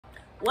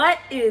What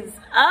is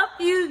up,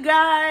 you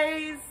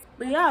guys?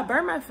 But yeah, I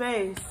burned my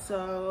face,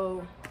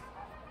 so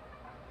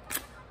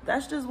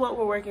that's just what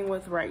we're working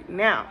with right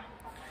now.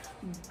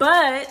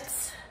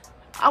 But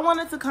I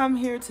wanted to come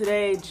here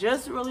today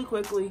just really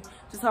quickly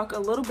to talk a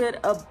little bit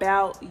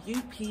about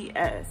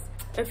UPS.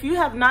 If you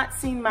have not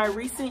seen my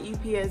recent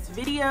UPS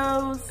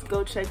videos,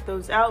 go check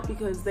those out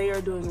because they are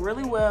doing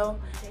really well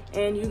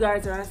and you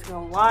guys are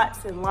asking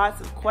lots and lots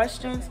of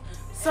questions.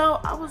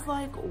 So I was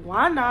like,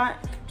 why not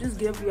just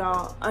give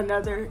y'all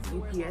another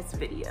UPS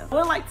video? I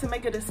would like to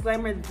make a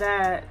disclaimer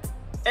that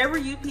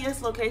every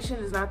UPS location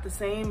is not the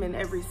same in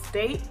every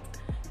state.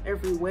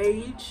 Every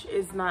wage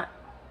is not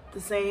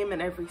the same in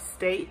every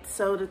state.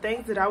 So the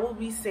things that I will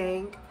be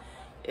saying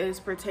is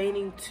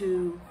pertaining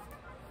to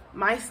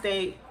my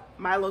state,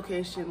 my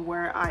location,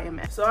 where I am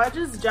at. So I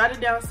just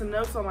jotted down some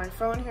notes on my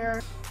phone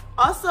here.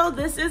 Also,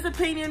 this is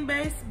opinion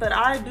based, but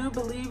I do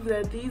believe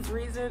that these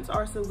reasons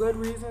are some good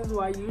reasons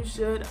why you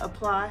should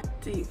apply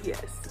to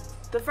UPS.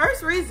 The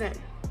first reason,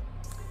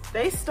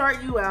 they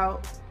start you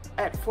out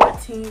at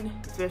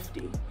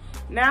 $14.50.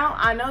 Now,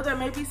 I know there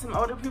may be some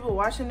older people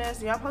watching this,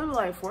 and y'all probably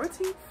like,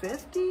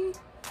 $14.50?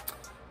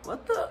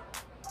 What the?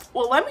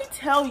 Well, let me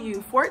tell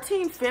you,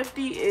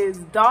 $14.50 is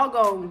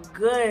doggone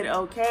good,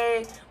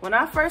 okay? When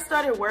I first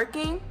started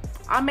working,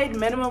 I made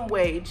minimum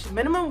wage.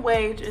 Minimum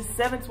wage is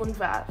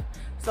 $7.25.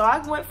 So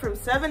I went from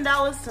 $7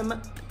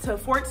 to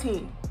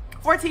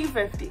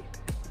 $14.50.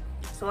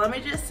 So let me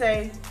just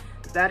say,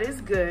 that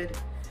is good.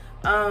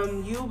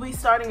 You'll be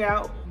starting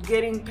out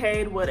getting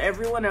paid what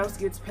everyone else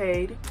gets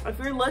paid. If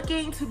you're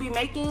looking to be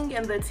making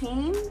in the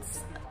teens,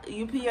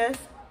 UPS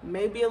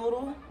may be a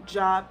little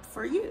job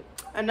for you.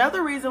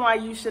 Another reason why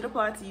you should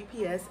apply to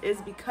UPS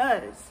is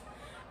because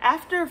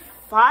after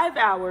 5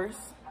 hours,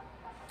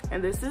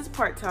 and this is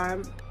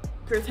part-time,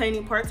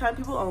 pertaining part-time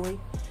people only,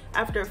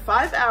 after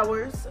 5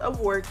 hours of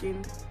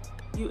working,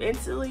 you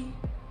instantly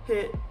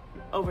hit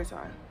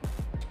overtime.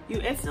 You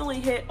instantly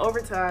hit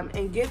overtime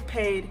and get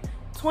paid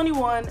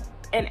 $21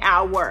 an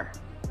hour.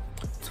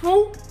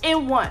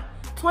 21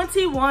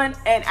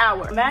 an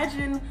hour.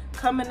 Imagine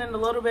coming in a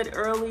little bit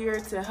earlier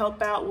to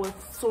help out with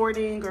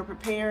sorting or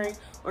preparing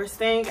or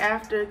staying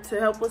after to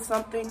help with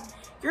something.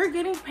 You're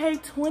getting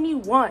paid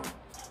 21.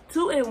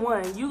 2 and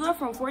 1. You go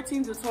from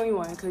 14 to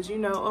 21 because you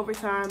know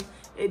overtime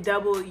it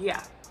doubled.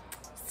 Yeah.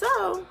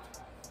 So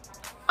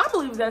I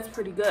believe that's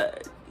pretty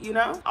good, you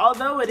know?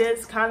 Although it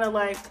is kind of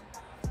like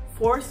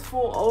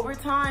forceful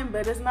overtime,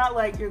 but it's not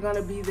like you're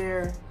gonna be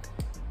there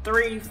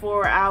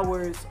 3-4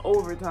 hours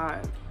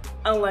overtime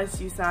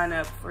unless you sign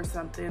up for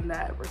something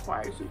that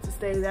requires you to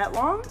stay that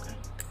long.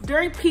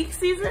 During peak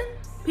season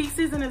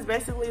is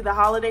basically the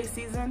holiday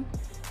season,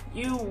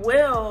 you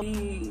will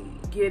be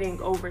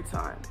getting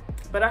overtime.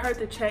 But I heard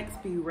the checks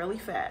be really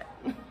fat.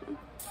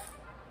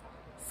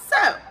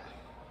 So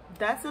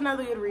that's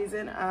another good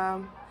reason.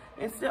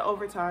 Instant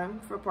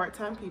overtime for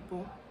part-time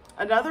people.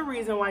 Another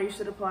reason why you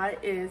should apply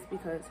is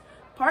because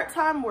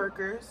part-time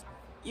workers,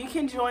 you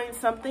can join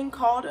something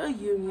called a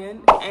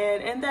union,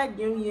 and in that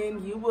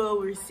union you will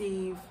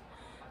receive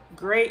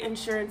great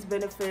insurance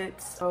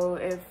benefits. So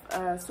if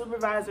a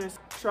supervisor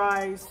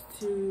tries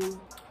to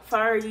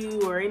fire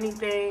you or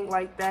anything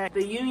like that,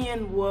 the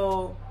union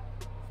will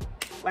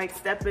like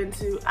step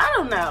into, I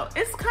don't know,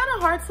 it's kind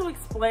of hard to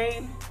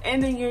explain. In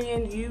the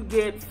union you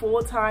get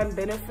full-time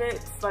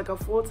benefits, like a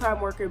full-time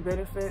worker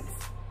benefits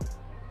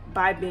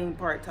by being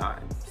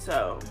part-time.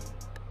 So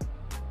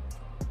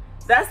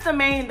that's the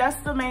main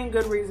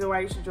good reason why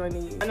you should join the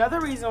union. Another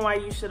reason why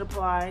you should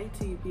apply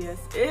to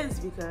UPS is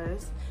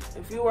because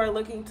if you are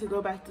looking to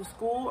go back to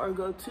school or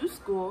go to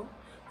school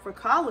for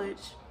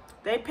college,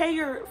 they pay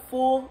your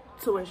full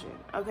tuition,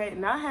 okay?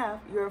 Not half,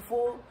 your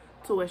full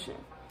tuition.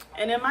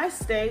 And in my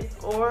state,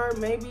 or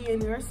maybe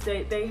in your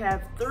state, they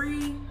have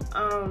 3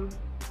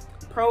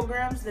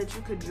 programs that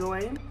you could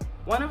join.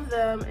 One of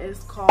them is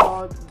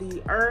called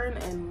the Earn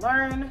and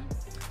Learn.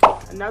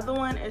 Another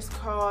one is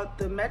called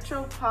the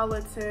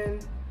Metropolitan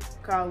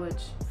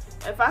College.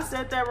 If I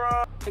said that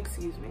wrong,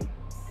 excuse me.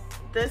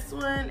 This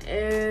one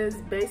is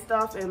based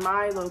off in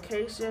my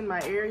location,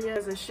 my area.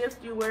 It's a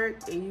shift you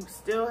work and you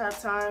still have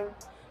time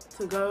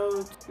to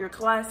go to your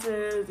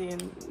classes,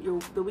 and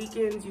the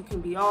weekends you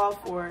can be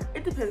off, or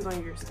it depends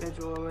on your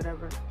schedule or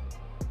whatever.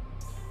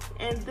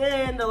 And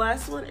then the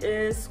last one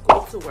is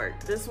school to work.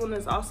 This one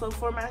is also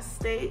for my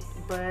state,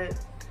 but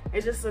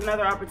it's just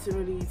another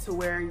opportunity to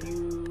where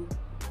you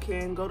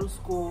can go to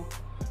school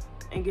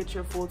and get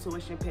your full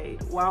tuition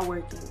paid while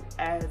working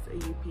as a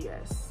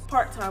UPS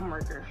part-time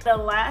worker. The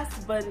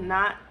last but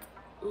not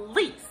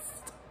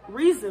least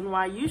reason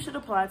why you should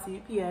apply to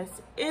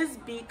UPS is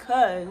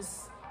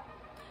because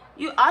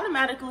you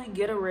automatically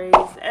get a raise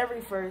every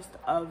 1st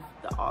of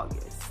the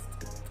August.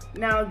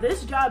 Now,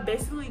 this job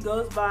basically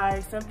goes by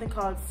something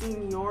called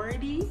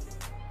seniority,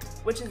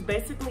 which is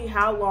basically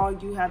how long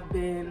you have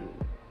been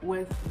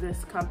with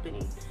this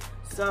company.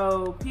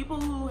 So people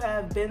who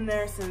have been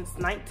there since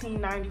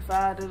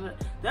 1995,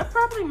 they're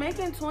probably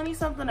making 20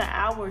 something an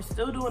hour,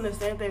 still doing the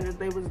same thing that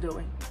they was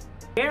doing.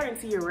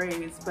 guarantee a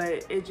raise,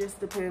 but it just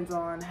depends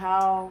on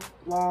how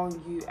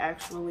long you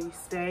actually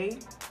stay.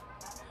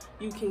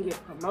 You can get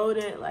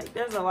promoted. Like,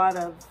 there's a lot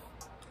of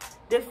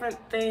different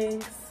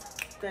things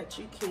that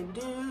you can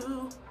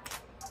do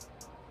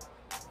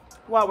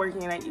while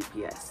working at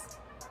UPS.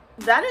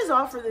 That is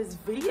all for this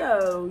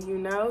video. You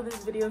know,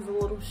 this video is a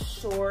little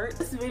short.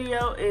 This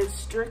video is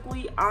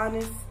strictly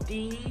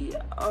honesty.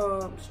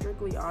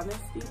 Strictly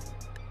honesty.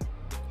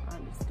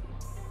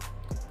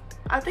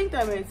 I think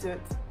that made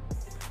sense.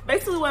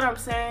 Basically what I'm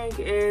saying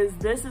is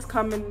this is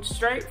coming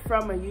straight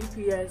from a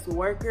UPS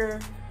worker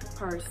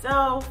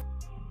herself.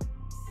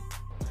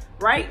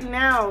 Right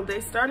now,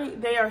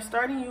 they are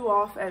starting you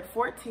off at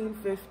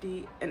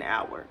 $14.50 an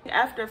hour.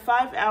 After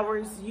 5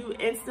 hours, you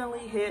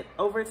instantly hit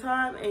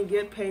overtime and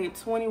get paid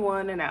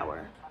 $21 an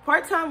hour.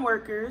 Part-time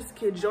workers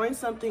can join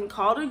something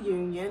called a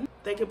union.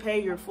 They can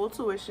pay your full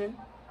tuition.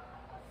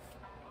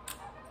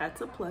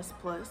 That's a plus.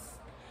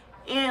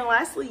 And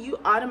lastly, you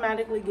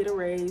automatically get a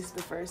raise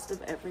the 1st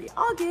of every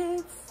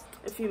August.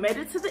 If you made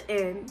it to the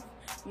end,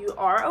 you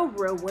are a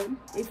real one.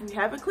 If you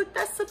haven't clicked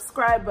that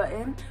subscribe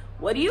button,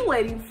 what are you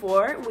waiting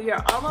for? We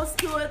are almost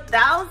to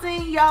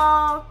 1,000,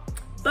 y'all.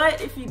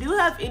 But if you do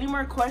have any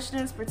more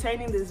questions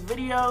pertaining to this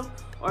video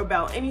or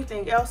about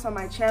anything else on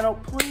my channel,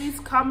 please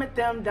comment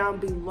them down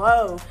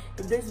below.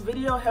 If this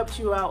video helped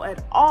you out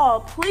at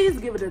all, please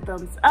give it a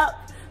thumbs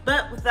up.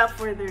 But without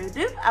further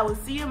ado, I will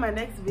see you in my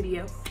next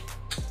video.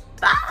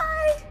 Bye.